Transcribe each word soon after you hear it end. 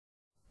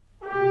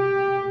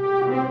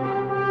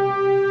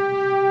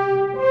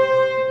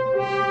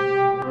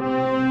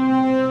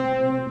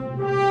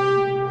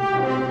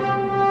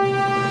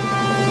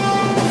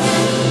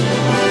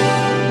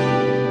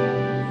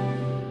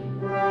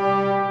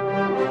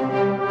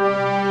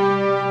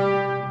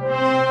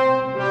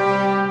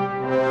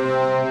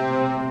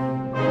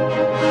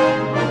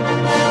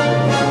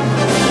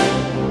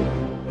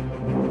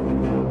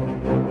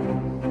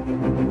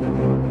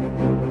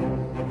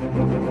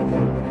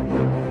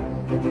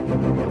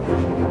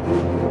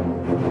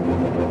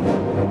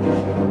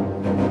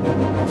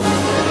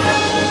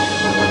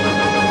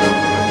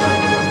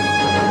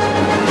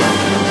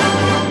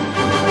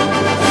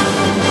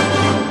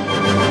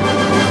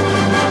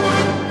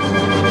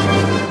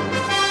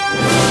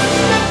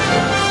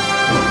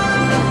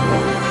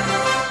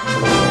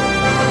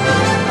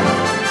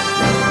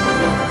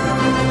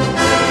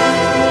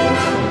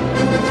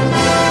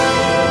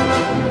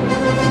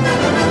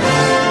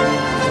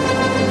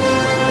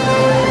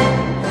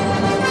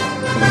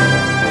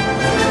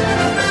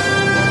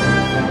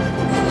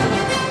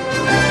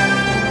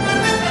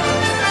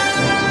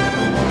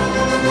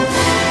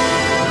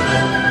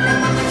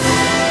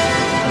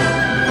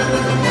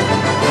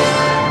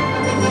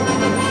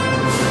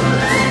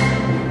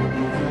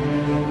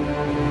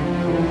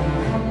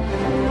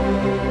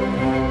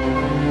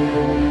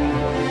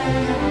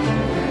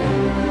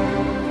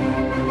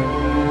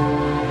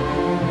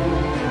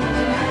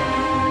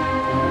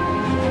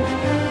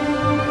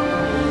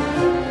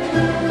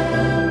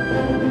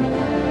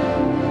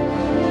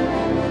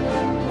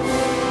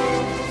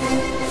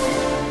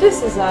This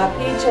is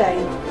RPJ,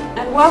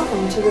 and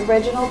welcome to the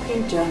Reginald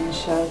P. Jones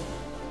Show.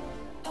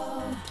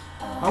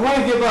 I want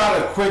to give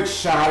out a quick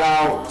shout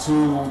out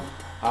to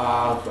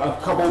a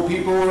couple of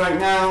people right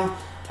now,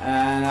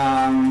 and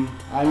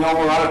I know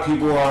a lot of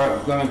people are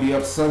going to be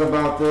upset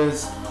about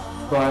this,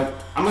 but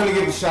I'm going to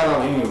give a shout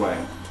out anyway.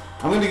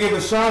 I'm going to give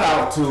a shout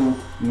out to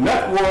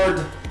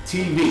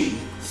NutwardTV,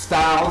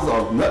 Stylz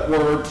of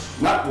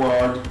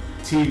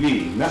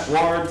NutwardTV.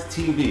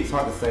 NutwardTV, it's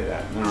hard to say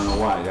that. I don't know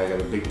why, I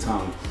got a big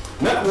tongue.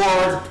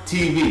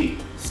 NutwardTV,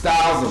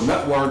 Stylz of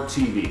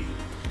NutwardTV.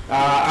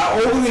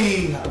 Over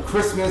the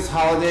Christmas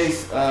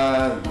holidays,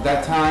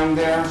 that time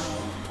there,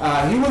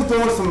 he was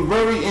doing some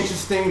very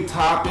interesting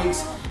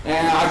topics,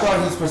 and I thought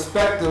his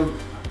perspective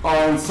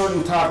on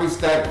certain topics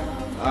that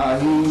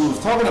he was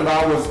talking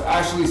about was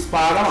actually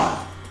spot on.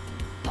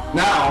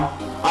 Now,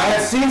 I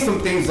have seen some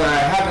things that I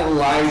haven't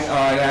liked,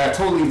 that I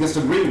totally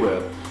disagree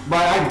with,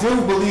 but I do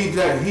believe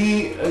that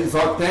he is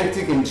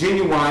authentic and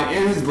genuine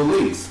in his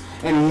beliefs,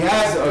 and he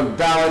has a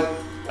valid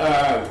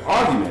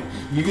argument.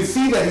 You can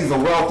see that he's a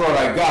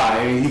well-thought-out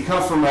guy, and he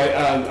comes from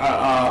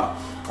a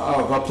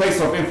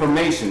place of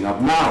information, of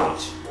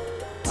knowledge.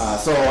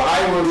 So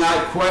I will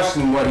not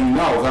question what he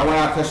knows. I will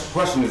not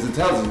question his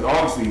intelligence.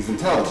 Obviously, he's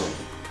intelligent.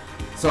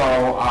 So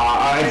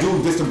I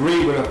do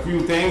disagree with a few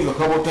things, a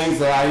couple of things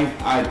that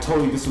I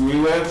totally disagree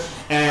with,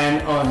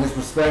 and on his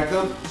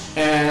perspective.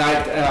 And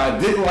I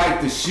didn't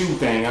like the shoe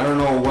thing. I don't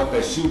know what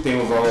that shoe thing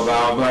was all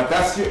about, but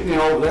that's what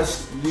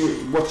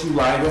you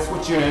like. That's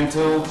what you're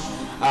into,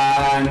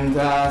 and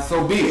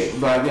so be it.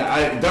 But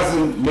it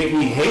doesn't make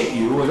me hate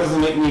you. It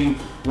doesn't make me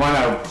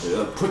want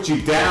to put you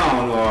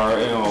down or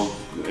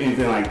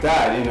anything like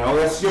that.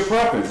 That's your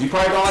preference. You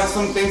probably don't like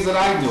some things that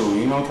I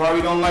do.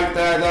 Probably don't like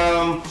that.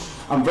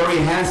 I'm very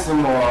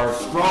handsome or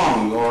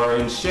strong or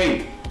in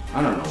shape.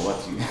 I don't know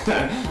what you... A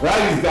lot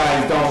of these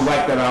guys don't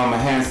like that I'm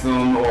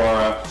handsome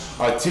or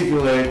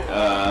articulate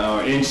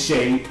or in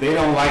shape. They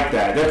don't like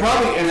that. They're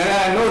probably... And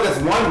I know that's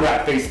one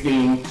rat face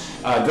being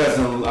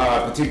doesn't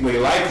particularly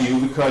like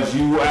you because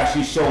you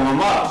actually show him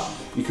up.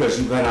 Because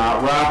you can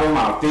out-rap him,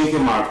 out-think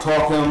him,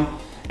 out-talk him.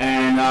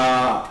 And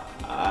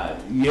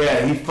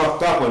yeah, he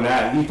fucked up on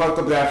that. He fucked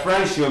up that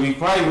friendship. He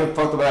probably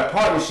fucked up that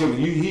partnership.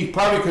 He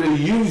probably could have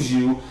used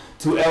you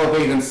to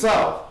elevate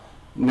himself.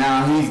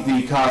 Now he's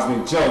the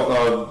cosmic joke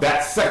of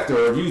that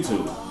sector of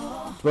YouTube.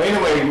 But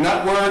anyway,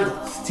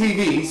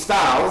 NutwardTV,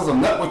 Stylz of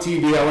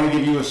NutwardTV, I want to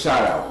give you a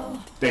shout out.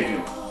 Thank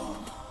you.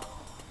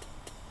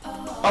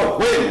 Oh,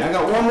 wait a minute, I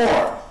got one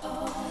more.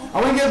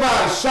 I want to give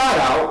out a shout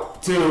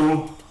out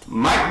to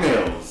Mike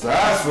Millz.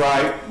 That's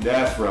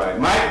right.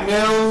 Mike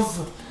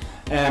Millz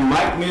and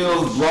Mike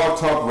Millz Blog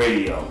Talk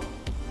Radio.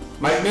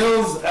 Mike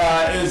Millz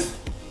is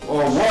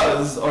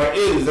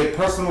a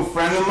personal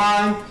friend of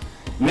mine.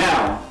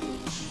 Now,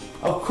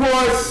 of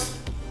course,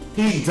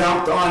 he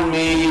dumped on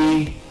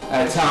me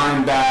a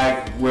time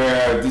back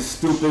where this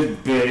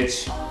stupid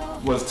bitch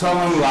was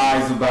telling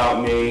lies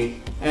about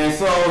me, and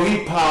so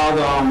he piled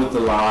on with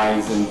the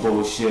lies and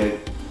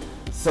bullshit.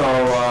 So,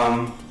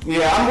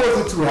 yeah, I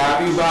wasn't too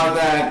happy about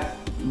that,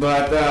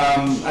 but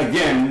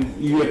again,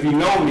 if you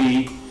know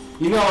me,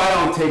 I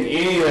don't take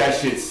any of that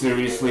shit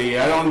seriously.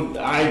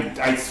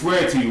 I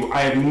swear to you,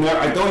 I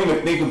don't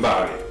even think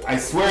about it. I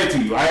swear to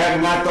you, I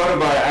have not thought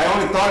about it. I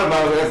only thought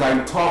about it as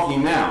I'm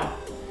talking now.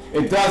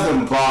 It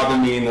doesn't bother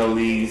me in the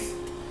least.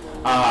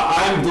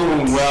 I'm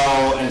doing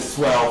well and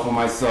swell for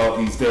myself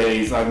these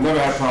days. I've never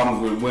had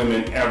problems with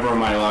women ever in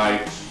my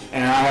life,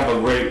 and I have a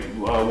great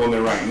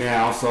woman right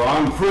now, so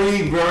I'm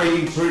very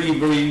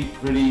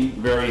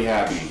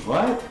happy.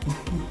 What?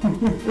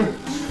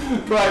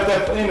 But I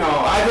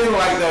didn't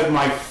like that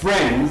my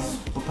friends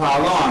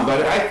pile on,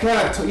 but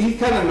he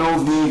kind of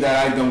knows me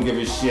that I don't give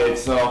a shit,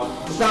 so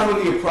it's not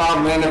really a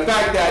problem. And the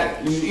fact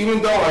that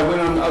even though I went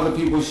on other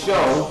people's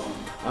show,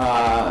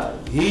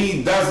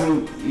 he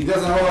doesn't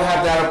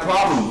have that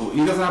problem.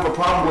 He doesn't have a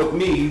problem with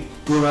me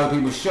doing other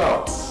people's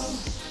show.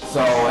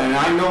 So, and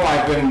I know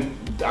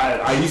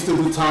I used to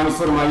do Tommy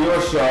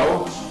Sotomayor's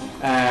show,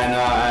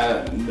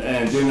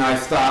 and then I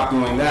stopped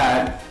doing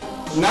that.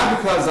 Not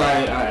because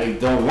I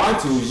don't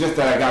want to, it's just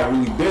that I got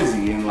really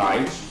busy in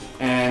life,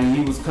 and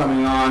he was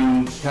coming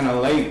on kind of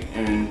late,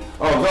 and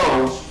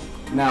although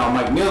now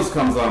Mike Millz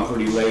comes on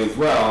pretty late as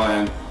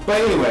well,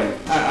 but anyway,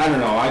 I don't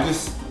know, I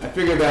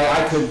figured that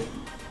I could,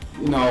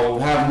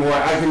 have more,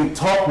 I can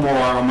talk more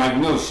on Mike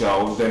Millz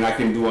show than I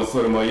can do on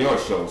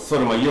Sotomayor's show.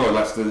 Sotomayor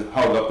likes to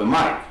hold up the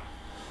mic.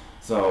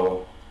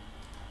 So,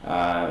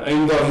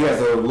 even though he has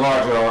a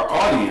larger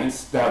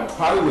audience, that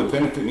probably would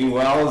benefit me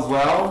well as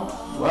well.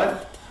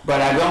 But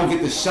I don't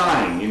get to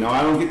shine,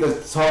 I don't get to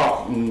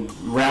talk and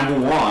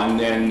ramble on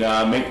and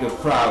make the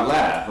crowd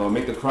laugh or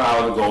make the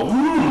crowd go,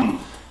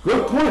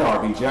 good point,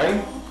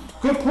 RBJ.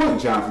 Good point,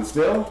 Johnathan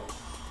Steele.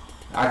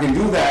 I can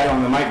do that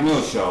on the Mike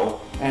Millz show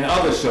and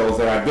other shows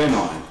that I've been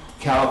on.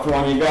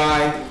 California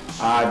Guy,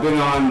 I've been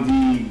on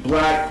the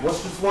Black,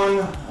 what's this one?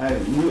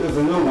 There's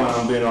a new one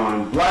I've been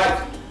on.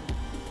 Black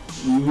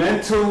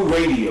Mental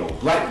Radio.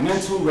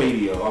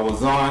 I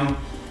was on,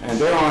 and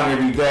they're on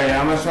every day.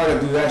 I'm gonna try to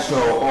do that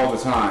show all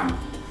the time.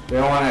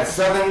 They're on at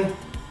 7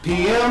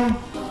 p.m.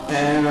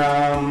 and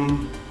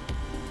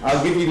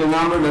I'll give you the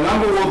number. The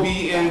number will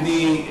be in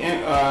the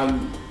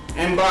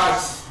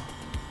inbox.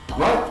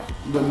 What?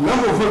 The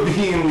number will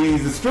be in the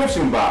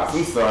description box.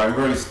 I'm sorry, I'm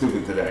very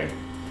stupid today.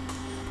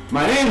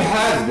 My name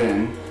has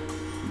been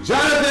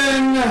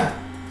Johnathan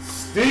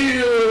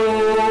Steele.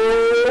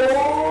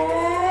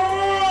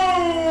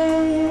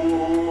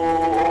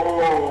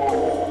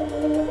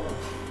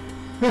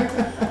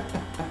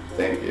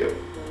 Thank you.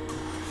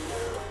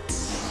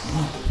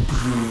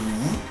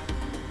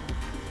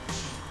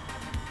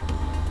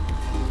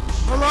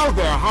 Hello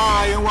there,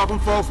 hi and welcome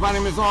folks. My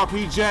name is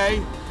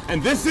RPJ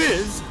and this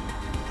is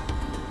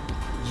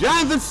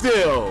Johnathan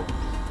Steele.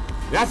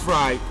 That's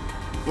right.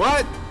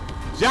 What?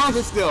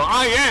 Johnathan Steele.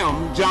 I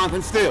am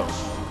Johnathan Steele.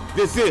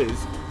 This is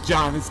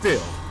Johnathan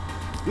Steele.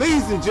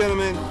 Ladies and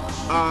gentlemen,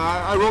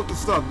 I wrote this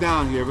stuff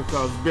down here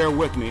because bear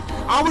with me.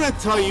 I want to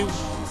tell you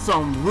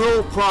some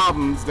real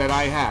problems that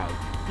I have.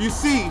 You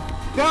see,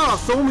 there are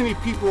so many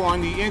people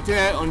on the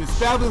internet, on the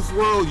established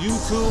world,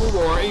 YouTube,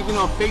 or even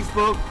on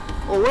Facebook,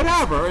 or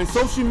whatever, in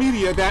social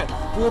media that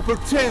will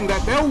pretend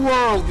that their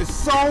world is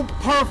so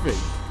perfect,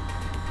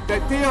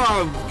 that they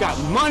are got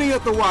money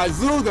at the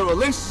wazoo, their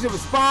relationship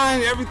is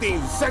fine,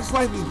 everything, sex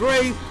life is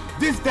great,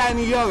 this, that, and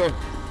the other,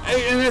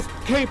 and it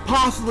can't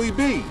possibly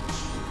be.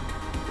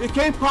 It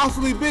can't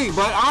possibly be,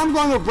 but I'm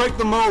going to break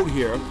the mold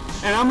here,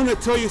 and I'm going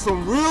to tell you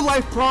some real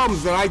life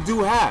problems that I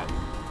do have.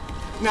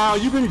 Now,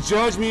 you can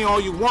judge me all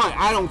you want,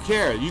 I don't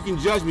care, you can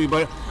judge me,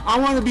 but I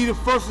want to be the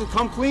first to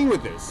come clean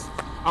with this.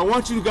 I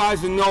want you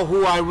guys to know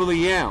who I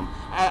really am.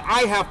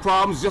 I have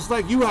problems just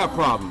like you have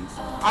problems.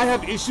 I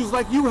have issues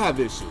like you have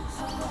issues.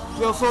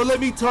 So let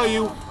me tell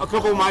you a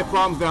couple of my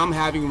problems that I'm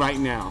having right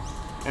now.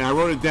 And I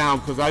wrote it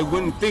down because I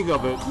wouldn't think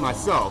of it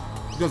myself.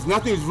 Because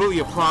nothing is really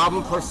a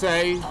problem per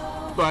se.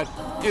 But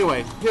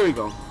anyway, here we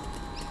go.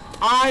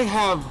 I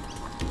have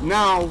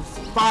now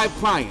 5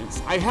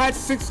 clients. I had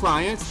 6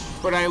 clients,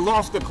 but I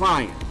lost a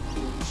client.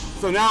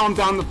 So now I'm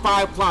down to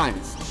 5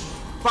 clients.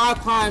 5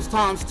 clients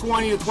times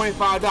 $20 to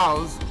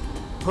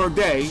 $25 per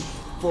day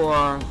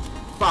for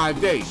 5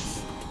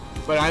 days.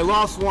 But I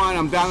lost one,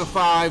 I'm down to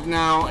 5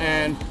 now,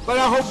 but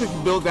I hope we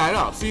can build that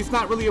up. See, it's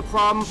not really a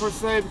problem per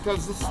se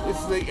because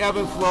it's the ebb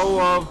and flow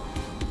of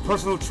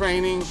personal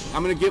training.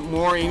 I'm gonna get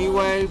more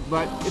anyway,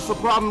 but it's a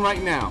problem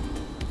right now.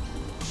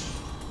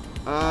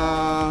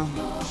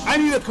 I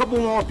need a couple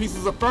more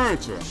pieces of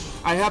furniture.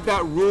 I have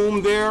that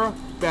room there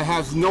that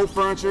has no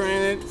furniture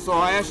in it, so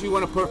I actually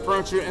want to put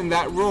furniture in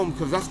that room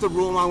because that's the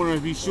room I'm going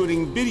to be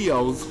shooting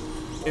videos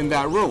in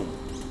that room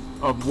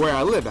of where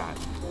I live at.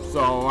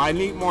 So I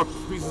need more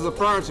pieces of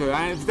furniture.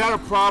 Is that a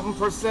problem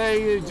per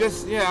se?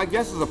 Yeah, I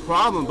guess it's a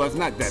problem, but it's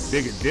not that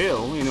big a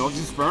deal, you know, it's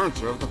just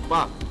furniture, what the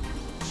fuck.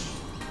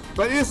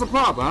 But it is a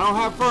problem, I don't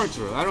have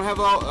furniture. I don't have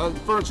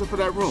furniture for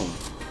that room.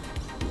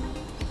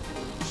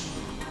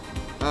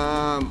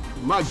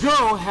 My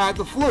girl had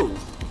the flu.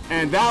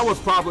 And that was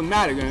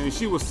problematic. I mean,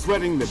 she was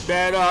sweating the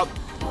bed up.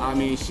 I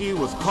mean, she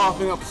was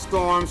coughing up a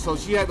storm, so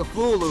she had the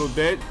flu a little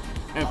bit.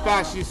 In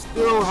fact, she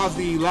still has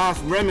the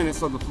last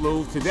remnants of the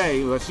flu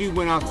today. But she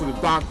went out to the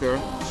doctor,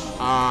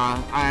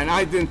 and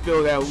I didn't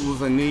feel that it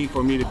was a need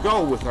for me to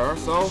go with her.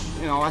 So,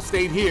 you know, I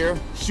stayed here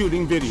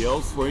shooting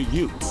videos for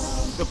you,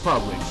 the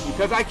public,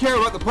 because I care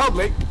about the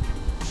public.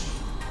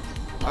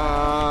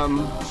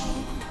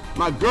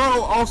 My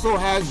girl also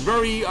has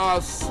very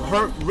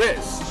hurt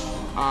wrists.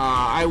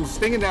 I was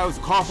thinking that it was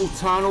carpal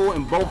tunnel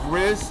in both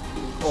wrists,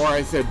 or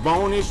I said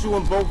bone issue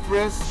in both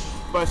wrists,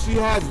 but she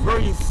has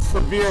very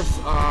severe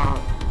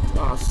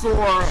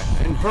sore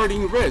and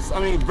hurting wrists. I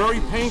mean, very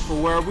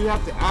painful, where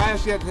I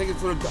actually had to take her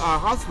to the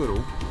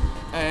hospital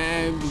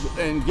and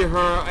give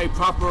her a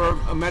proper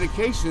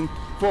medication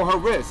for her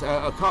wrists,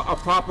 a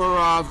proper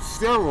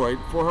steroid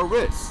for her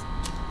wrists.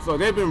 So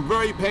they've been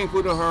very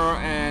painful to her,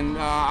 and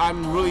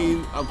I'm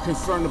really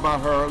concerned about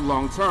her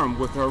long term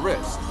with her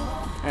wrist.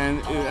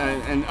 And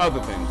other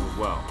things as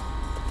well.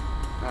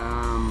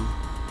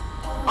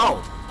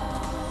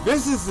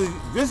 This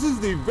is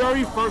the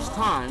very first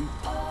time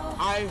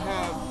I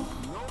have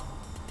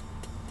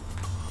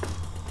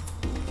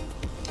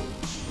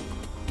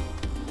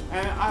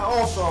and I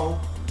also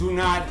do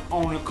not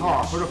own a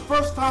car. For the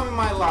first time in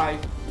my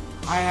life,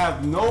 I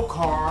have no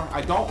car.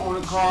 I don't own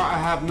a car. I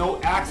have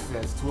no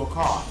access to a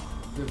car.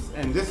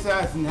 And this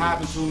hasn't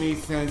happened to me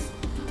since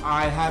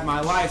I had my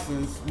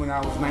license when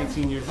I was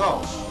 19 years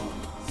old.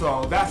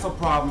 So that's a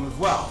problem as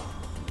well.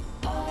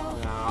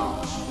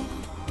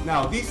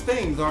 Now these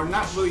things are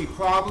not really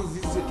problems.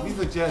 These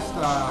are just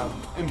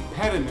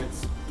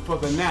impediments for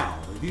the now.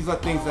 These are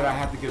things that I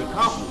have to get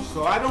accomplished.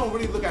 So I don't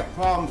really look at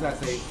problems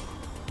as a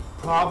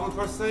problem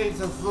per se.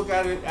 Just look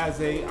at it as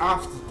an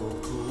obstacle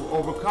to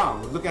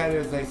overcome. Look at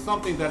it as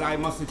something that I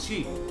must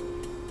achieve.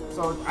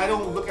 So I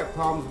don't look at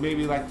problems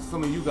maybe like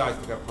some of you guys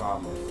look at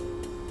problems.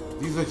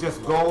 These are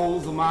just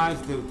goals of mine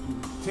to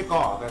tick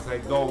off as I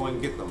go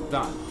and get them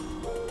done.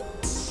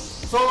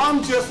 So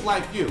I'm just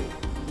like you,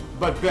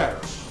 but better.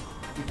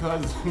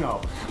 because,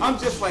 no, I'm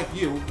just like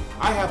you.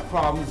 I have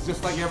problems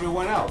just like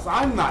everyone else.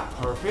 I'm not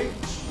perfect.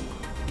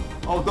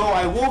 Although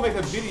I will make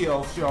a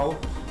video show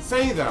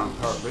saying that I'm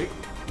perfect,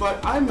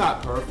 but I'm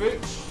not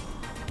perfect.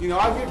 You know,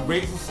 I get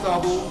razor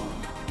stubble,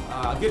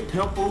 I get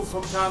pimples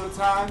from time to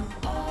time.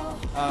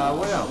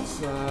 What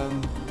else?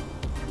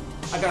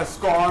 I got a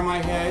scar on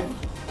my head.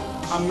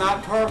 I'm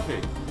not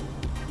perfect.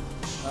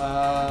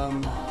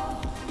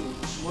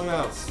 What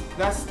else?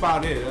 That's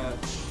about it.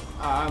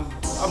 I'm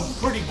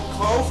pretty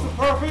close to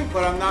perfect,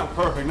 but I'm not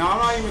perfect. No, I'm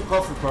not even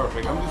close to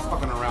perfect. I'm just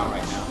fucking around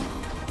right now.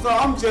 So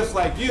I'm just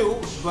like you,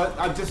 but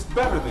I'm just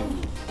better than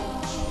you.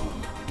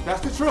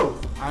 That's the truth.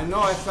 I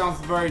know it sounds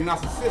very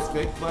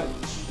narcissistic, but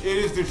it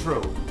is the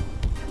truth.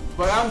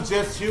 But I'm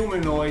just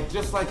humanoid,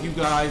 just like you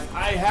guys.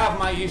 I have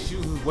my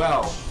issues as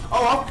well.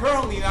 Oh, I'm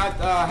currently not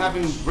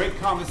having great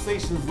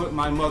conversations with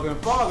my mother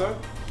and father.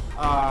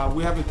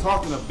 We haven't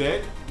talked in a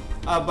bit,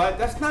 but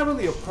that's not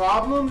really a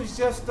problem. It's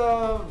just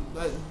a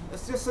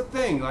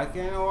thing. Like,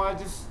 you know,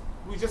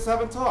 we just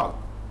haven't talked.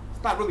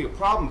 It's not really a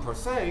problem per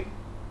se.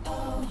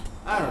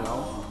 I don't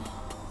know.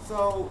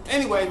 So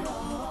anyway,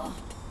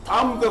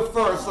 I'm the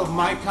first of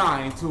my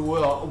kind to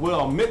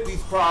will admit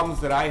these problems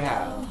that I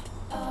have.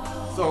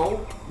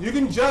 So you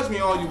can judge me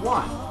all you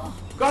want.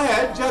 Go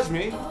ahead, judge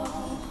me.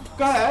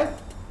 Go ahead.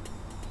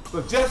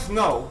 But just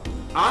know,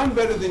 I'm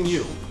better than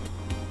you.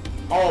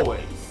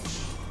 Always.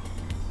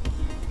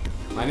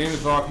 My name is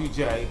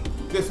RPJ.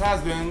 This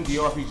has been the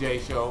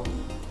RPJ Show.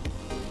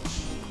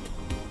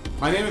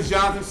 My name is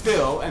Johnathan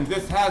Steele, and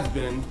this has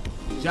been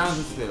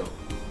Johnathan Steele.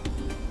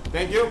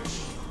 Thank you.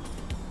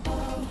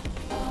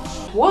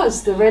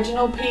 Was the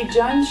Reginald P.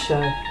 Jones Show,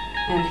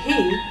 and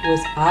he was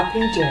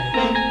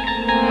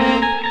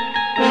RPJ.